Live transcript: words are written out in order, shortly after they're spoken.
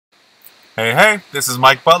Hey, this is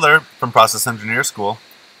Mike Butler from Process Engineer School.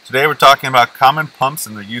 Today we're talking about common pumps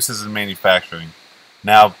and their uses in manufacturing.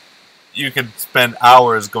 Now, you could spend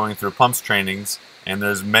hours going through pumps trainings, and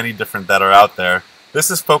there's many different that are out there. This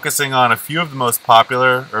is focusing on a few of the most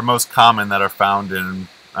popular or most common that are found in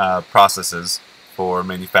processes for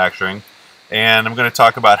manufacturing, and I'm going to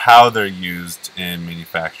talk about how they're used in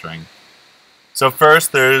manufacturing. So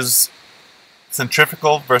first, there's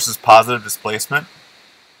centrifugal versus positive displacement.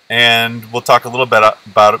 And we'll talk a little bit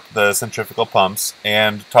about the centrifugal pumps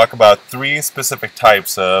and talk about three specific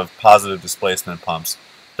types of positive displacement pumps: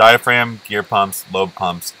 diaphragm, gear pumps, lobe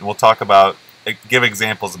pumps, and we'll give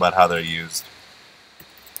examples about how they're used.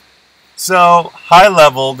 So, high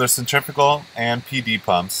level, there's centrifugal and PD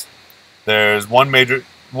pumps. There's one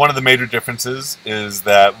of the major differences is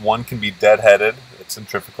that one can be deadheaded, it's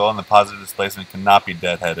centrifugal, and the positive displacement cannot be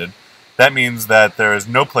deadheaded. That means that there is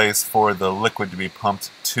no place for the liquid to be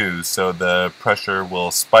pumped to, so the pressure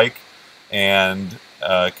will spike and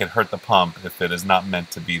can hurt the pump if it is not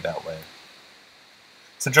meant to be that way.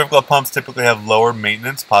 Centrifugal pumps typically have lower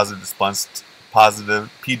maintenance. Positive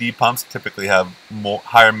PD pumps typically have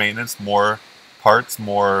higher maintenance, more parts,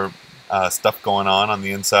 more stuff going on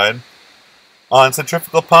the inside. On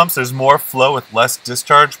centrifugal pumps, there's more flow with less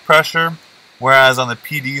discharge pressure. Whereas on the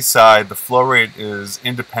PD side, the flow rate is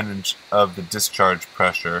independent of the discharge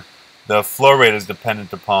pressure. The flow rate is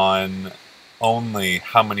dependent upon only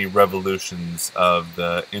how many revolutions of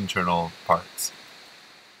the internal parts.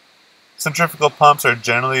 Centrifugal pumps are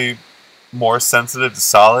generally more sensitive to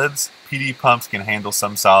solids. PD pumps can handle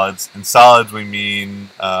some solids. In solids, we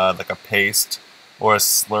mean like a paste or a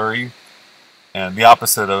slurry. And the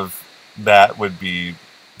opposite of that would be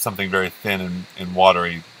something very thin and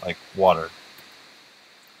watery, like water.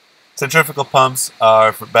 Centrifugal pumps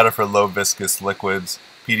are better for low viscous liquids.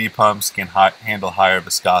 PD pumps can handle higher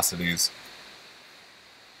viscosities.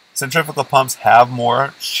 Centrifugal pumps have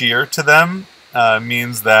more shear to them,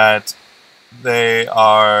 means that there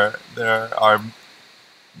are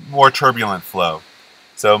more turbulent flow.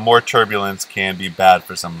 So more turbulence can be bad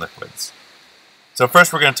for some liquids. So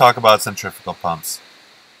first we're going to talk about centrifugal pumps.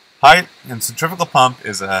 A centrifugal pump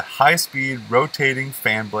is a high-speed rotating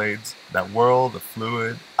fan blades that whirl the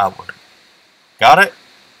fluid outward. Got it?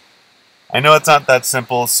 I know it's not that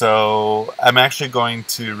simple, so I'm actually going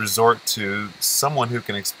to resort to someone who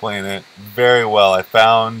can explain it very well. I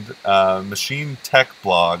found a machine tech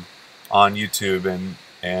blog on YouTube,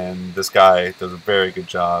 and this guy does a very good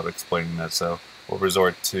job explaining that, so we'll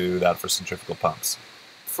resort to that for centrifugal pumps.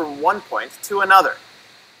 From one point to another.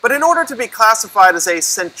 But in order to be classified as a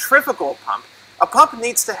centrifugal pump, a pump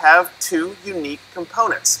needs to have two unique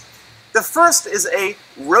components. The first is a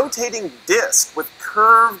rotating disc with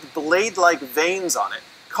curved blade-like veins on it,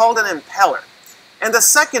 called an impeller. And the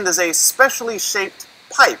second is a specially shaped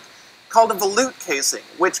pipe, called a volute casing,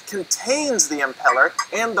 which contains the impeller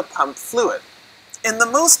and the pump fluid. In the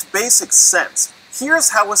most basic sense, here's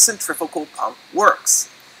how a centrifugal pump works.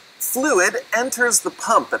 Fluid enters the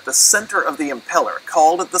pump at the center of the impeller,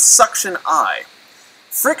 called the suction eye.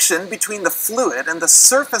 Friction between the fluid and the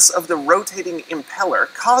surface of the rotating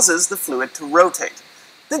impeller causes the fluid to rotate.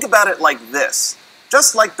 Think about it like this.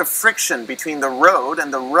 Just like the friction between the road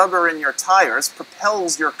and the rubber in your tires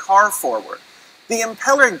propels your car forward, the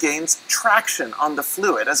impeller gains traction on the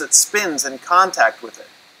fluid as it spins in contact with it.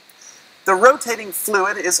 The rotating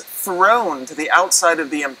fluid is thrown to the outside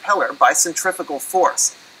of the impeller by centrifugal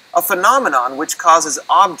force, a phenomenon which causes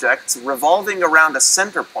objects revolving around a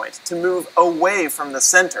center point to move away from the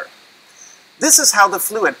center. This is how the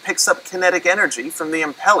fluid picks up kinetic energy from the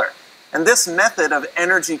impeller, and this method of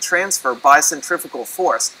energy transfer by centrifugal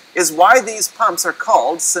force is why these pumps are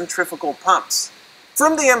called centrifugal pumps.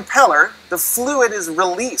 From the impeller, the fluid is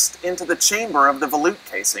released into the chamber of the volute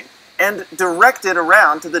casing and directed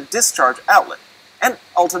around to the discharge outlet, and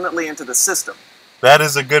ultimately into the system. That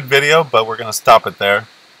is a good video, but we're going to stop it there.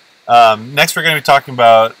 Next, we're going to be talking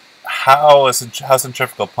about how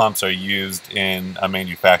centrifugal pumps are used in a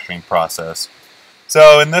manufacturing process.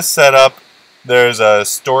 So in this setup, there's a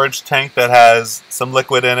storage tank that has some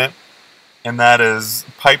liquid in it, and that is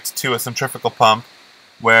piped to a centrifugal pump,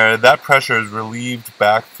 where that pressure is relieved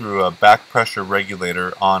back through a back pressure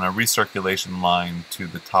regulator on a recirculation line to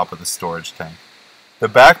the top of the storage tank. The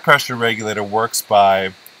back pressure regulator works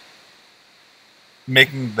by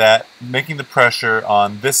making the pressure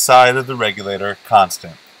on this side of the regulator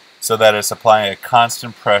constant, so that it's applying a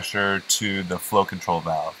constant pressure to the flow control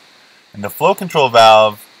valve. And the flow control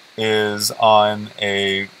valve is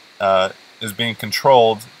being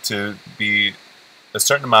controlled to be a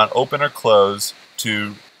certain amount open or closed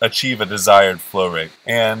to achieve a desired flow rate.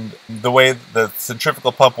 And the way the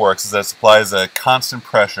centrifugal pump works is that it supplies a constant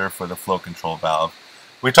pressure for the flow control valve.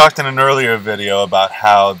 We talked in an earlier video about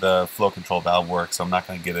how the flow control valve works, so I'm not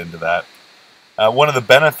going to get into that. One of the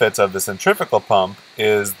benefits of the centrifugal pump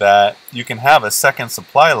is that you can have a second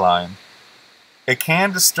supply line. It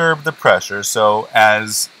can disturb the pressure, so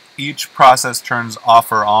as each process turns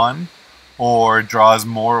off or on, or draws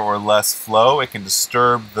more or less flow, it can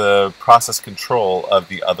disturb the process control of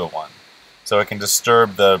the other one. So it can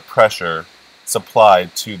disturb the pressure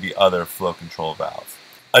supplied to the other flow control valve.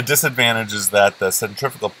 A disadvantage is that the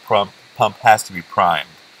centrifugal pump has to be primed.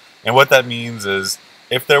 And what that means is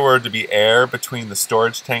if there were to be air between the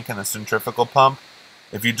storage tank and the centrifugal pump,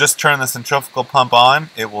 if you just turn the centrifugal pump on,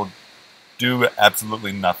 it will do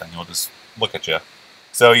absolutely nothing. It will just look at you.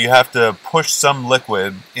 So you have to push some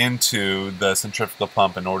liquid into the centrifugal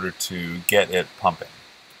pump in order to get it pumping.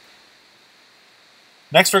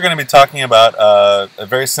 Next we're going to be talking about a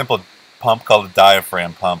very simple pump called a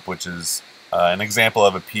diaphragm pump, which is an example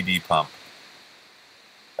of a PD pump.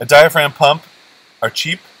 A diaphragm pump are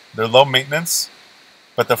cheap, they're low maintenance,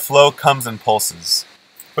 but the flow comes in pulses.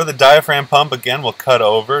 For the diaphragm pump, again, we'll cut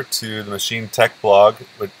over to the Machine Tech blog,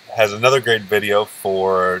 which has another great video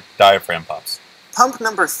for diaphragm pumps. Pump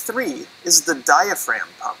number 3 is the diaphragm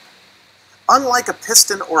pump. Unlike a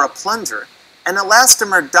piston or a plunger, an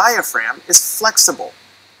elastomer diaphragm is flexible.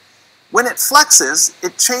 When it flexes,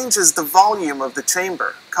 it changes the volume of the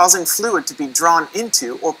chamber, causing fluid to be drawn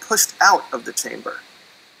into or pushed out of the chamber.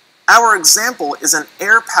 Our example is an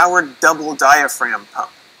air-powered double diaphragm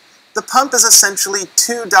pump. The pump is essentially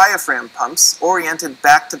 2 diaphragm pumps oriented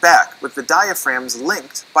back-to-back with the diaphragms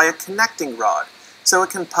linked by a connecting rod, so it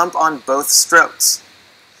can pump on both strokes.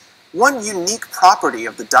 One unique property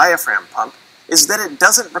of the diaphragm pump is that it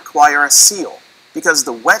doesn't require a seal, because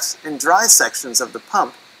the wet and dry sections of the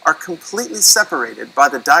pump are completely separated by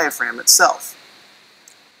the diaphragm itself.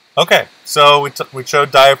 Okay, so we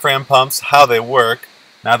showed diaphragm pumps, how they work.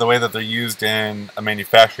 Now the way that they're used in a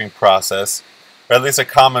manufacturing process, or at least a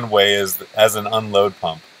common way, is as an unload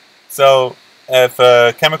pump. So if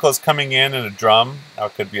a chemical is coming in a drum, now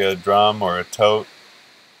it could be a drum or a tote,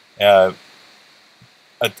 a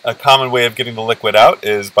common way of getting the liquid out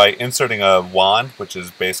is by inserting a wand, which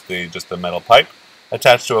is basically just a metal pipe,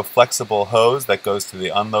 attached to a flexible hose that goes to the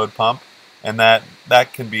unload pump, and that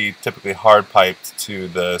can be typically hard piped to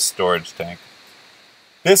the storage tank.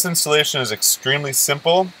 This installation is extremely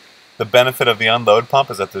simple. The benefit of the unload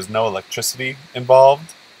pump is that there's no electricity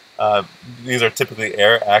involved. These are typically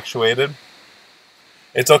air actuated.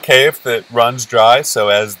 It's okay if it runs dry, so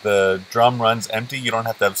as the drum runs empty, you don't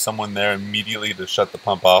have to have someone there immediately to shut the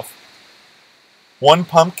pump off. One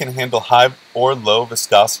pump can handle high or low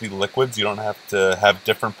viscosity liquids. You don't have to have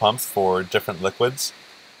different pumps for different liquids.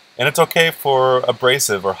 And it's okay for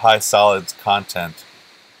abrasive or high solids content.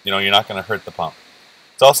 You're not going to hurt the pump.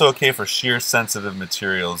 It's also okay for shear sensitive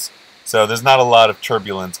materials, so there's not a lot of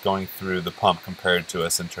turbulence going through the pump compared to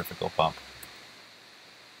a centrifugal pump.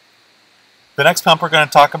 The next pump we're going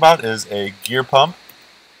to talk about is a gear pump.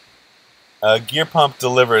 A gear pump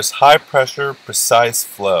delivers high pressure, precise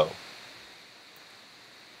flow.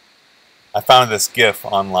 I found this GIF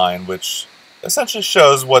online which essentially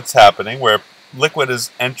shows what's happening, where liquid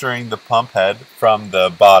is entering the pump head from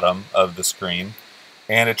the bottom of the screen,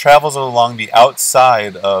 and it travels along the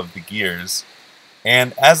outside of the gears,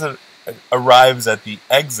 and as it arrives at the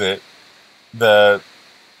exit, the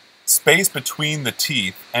space between the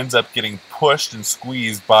teeth ends up getting pushed and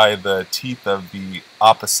squeezed by the teeth of the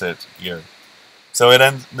opposite gear. So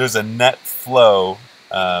there's a net flow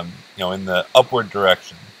in the upward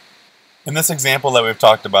direction. In this example that we've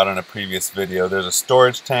talked about in a previous video, there's a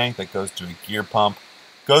storage tank that goes to a gear pump,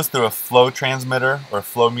 goes through a flow transmitter or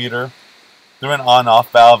flow meter, through an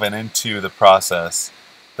on-off valve and into the process.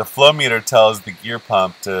 The flow meter tells the gear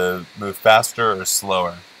pump to move faster or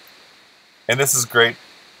slower. And this is great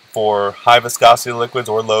for high viscosity liquids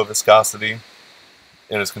or low viscosity.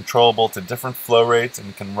 It is controllable to different flow rates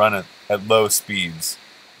and can run at low speeds.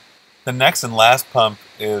 The next and last pump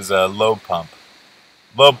is a lobe pump.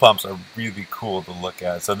 Lobe pumps are really cool to look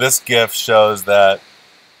at. So this GIF shows that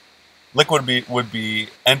liquid would be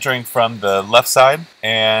entering from the left side,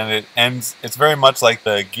 and it's very much like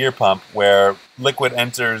the gear pump, where liquid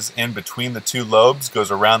enters in between the two lobes,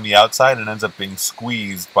 goes around the outside, and ends up being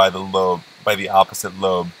squeezed by the opposite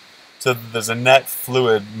lobe. So there's a net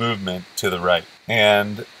fluid movement to the right.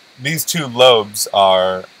 And these two lobes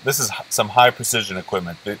this is some high precision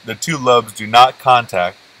equipment. The two lobes do not come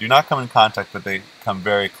in contact, but they come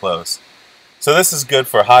very close. So this is good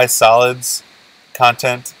for high solids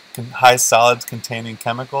content high solids containing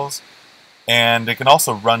chemicals, and it can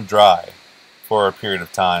also run dry for a period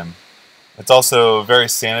of time. It's also very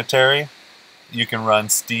sanitary. You can run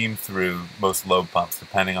steam through most lobe pumps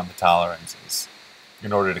depending on the tolerances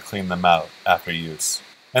in order to clean them out after use.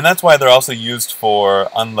 And that's why they're also used for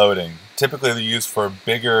unloading. Typically they're used for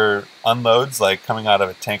bigger unloads, like coming out of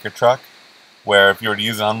a tanker truck, where if you were to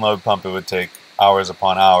use an unload pump it would take hours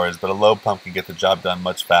upon hours, but a lobe pump can get the job done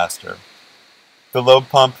much faster. The lobe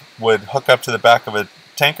pump would hook up to the back of a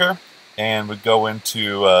tanker and would go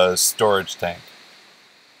into a storage tank.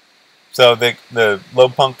 So the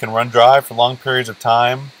lobe pump can run dry for long periods of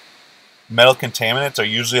time. Metal contaminants are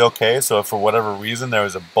usually okay, so if for whatever reason there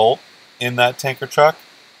was a bolt in that tanker truck,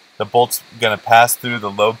 the bolt's going to pass through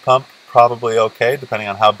the lobe pump probably okay, depending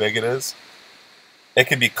on how big it is. It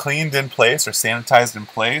can be cleaned in place or sanitized in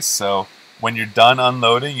place, so when you're done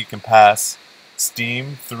unloading you can pass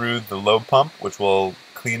steam through the lobe pump, which will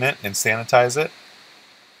clean it and sanitize it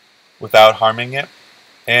without harming it.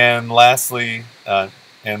 And lastly,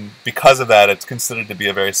 and because of that, it's considered to be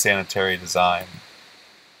a very sanitary design.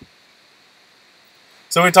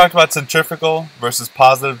 So we talked about centrifugal versus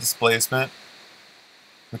positive displacement.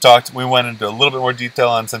 We went into a little bit more detail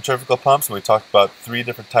on centrifugal pumps, and we talked about 3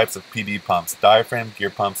 different types of PD pumps: diaphragm, gear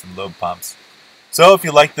pumps, and lobe pumps. So if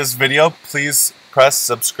you like this video, please press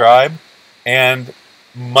subscribe, and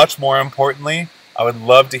much more importantly, I would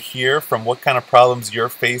love to hear from what kind of problems you're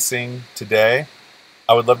facing today.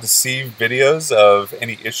 I would love to see videos of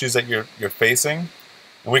any issues that you're facing,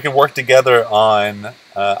 and we can work together on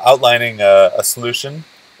outlining a solution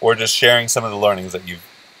or just sharing some of the learnings that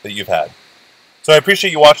you've had. So I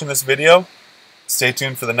appreciate you watching this video. Stay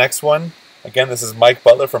tuned for the next one. Again, this is Mike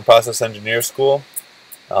Butler from Process Engineer School.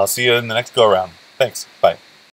 I'll see you in the next go-around. Thanks. Bye.